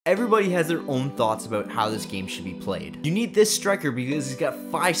Everybody has their own thoughts about how this game should be played. You need this striker because he's got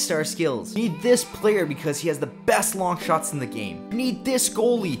 5-star skills. You need this player because he has the best long shots in the game. You need this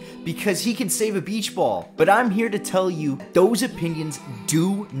goalie because he can save a beach ball. But I'm here to tell you, those opinions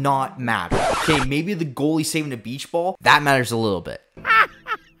do not matter. Okay, maybe the goalie saving a beach ball, that matters a little bit.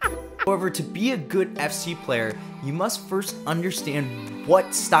 However, to be a good FC player, you must first understand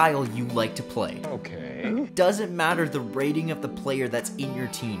what style you like to play. Okay. It doesn't matter the rating of the player that's in your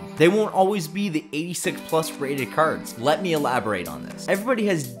team. They won't always be the 86+ rated cards. Let me elaborate on this. Everybody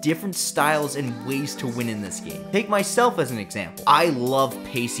has different styles and ways to win in this game. Take myself as an example. I love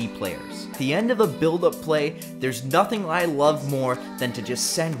pacey players. At the end of a build-up play, there's nothing I love more than to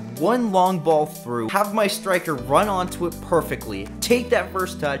just send one long ball through, have my striker run onto it perfectly, take that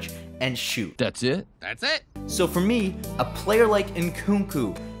first touch, and shoot. That's it? That's it. So for me, a player like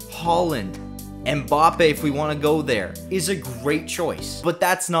Nkunku, Haaland, Mbappe, if we want to go there, is a great choice. But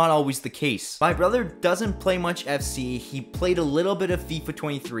that's not always the case. My brother doesn't play much FC. He played a little bit of FIFA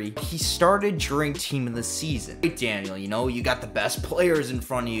 23. He started during Team of the Season. Hey Daniel, you know, you got the best players in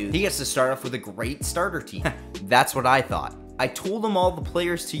front of you. He gets to start off with a great starter team. That's what I thought. I told him all the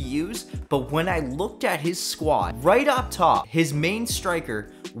players to use, but when I looked at his squad, right up top, his main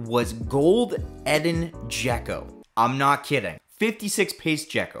striker was Gold Edin Dzeko. I'm not kidding. 56 pace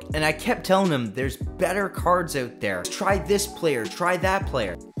Dzeko. And I kept telling him there's better cards out there. Try this player, try that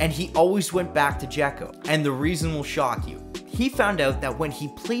player. And he always went back to Dzeko. And the reason will shock you. He found out that when he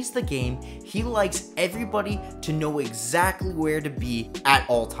plays the game, he likes everybody to know exactly where to be at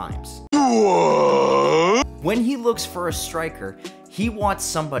all times. When he looks for a striker, he wants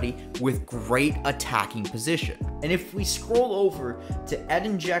somebody with great attacking position. And if we scroll over to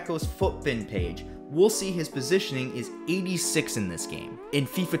Edin Dzeko's FUTBIN page, we'll see his positioning is 86 in this game. In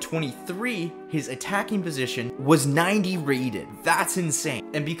FIFA 23, his attacking position was 90 rated. That's insane.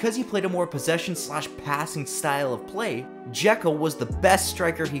 And because he played a more possession/passing style of play, Dzeko was the best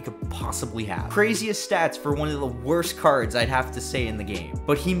striker he could possibly have. Craziest stats for one of the worst cards, I'd have to say, in the game.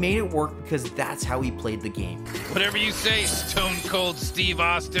 But he made it work because that's how he played the game. Whatever you say, Stone Cold Steve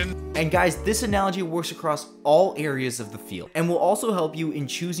Austin. And guys, this analogy works across all areas of the field and will also help you in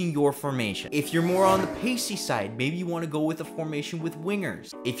choosing your formation. If you're more on the pacey side, maybe you want to go with a formation with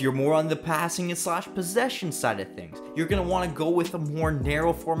wingers. If you're more on the passing and possession side of things, you're going to want to go with a more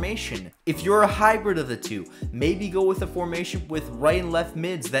narrow formation. If you're a hybrid of the two, maybe go with a formation with right and left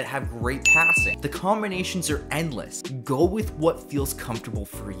mids that have great passing. The combinations are endless. Go with what feels comfortable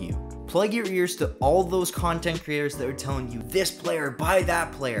for you. Plug your ears to all those content creators that are telling you this player, buy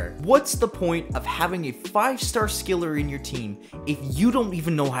that player. What's the point of having a 5-star skiller in your team if you don't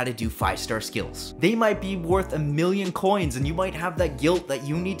even know how to do 5-star skills? They might be worth 1,000,000 coins and you might have that guilt that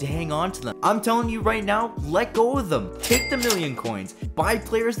you need to hang on to them. I'm telling you right now, let go of them. Take the 1,000,000 coins. Buy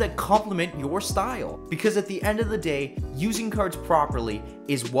players that complement your style. Because at the end of the day, using cards properly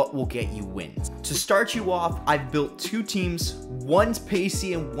is what will get you wins. To start you off, I've built 2 teams. One's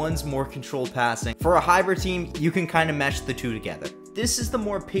pacey and one's more controlled passing. For a hybrid team, you can kind of mesh the two together. This is the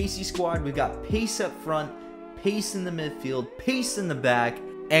more pacey squad. We've got pace up front, pace in the midfield, pace in the back,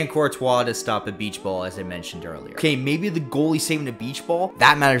 and Courtois to stop a beach ball, as I mentioned earlier. Okay, maybe the goalie saving a beach ball,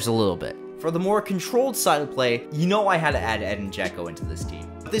 that matters a little bit. For the more controlled side of play, you know I had to add Edin Dzeko into this team.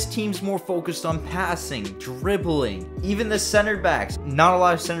 This team's more focused on passing, dribbling, even the center backs. Not a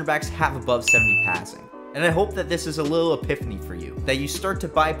lot of center backs have above 70 passing. And I hope that this is a little epiphany for you, that you start to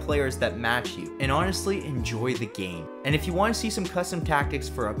buy players that match you, and honestly enjoy the game. And if you want to see some custom tactics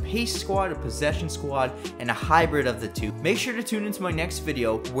for a pace squad, a possession squad, and a hybrid of the two, make sure to tune into my next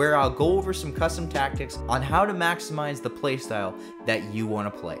video where I'll go over some custom tactics on how to maximize the playstyle that you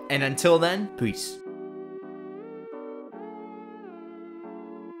want to play. And until then, peace.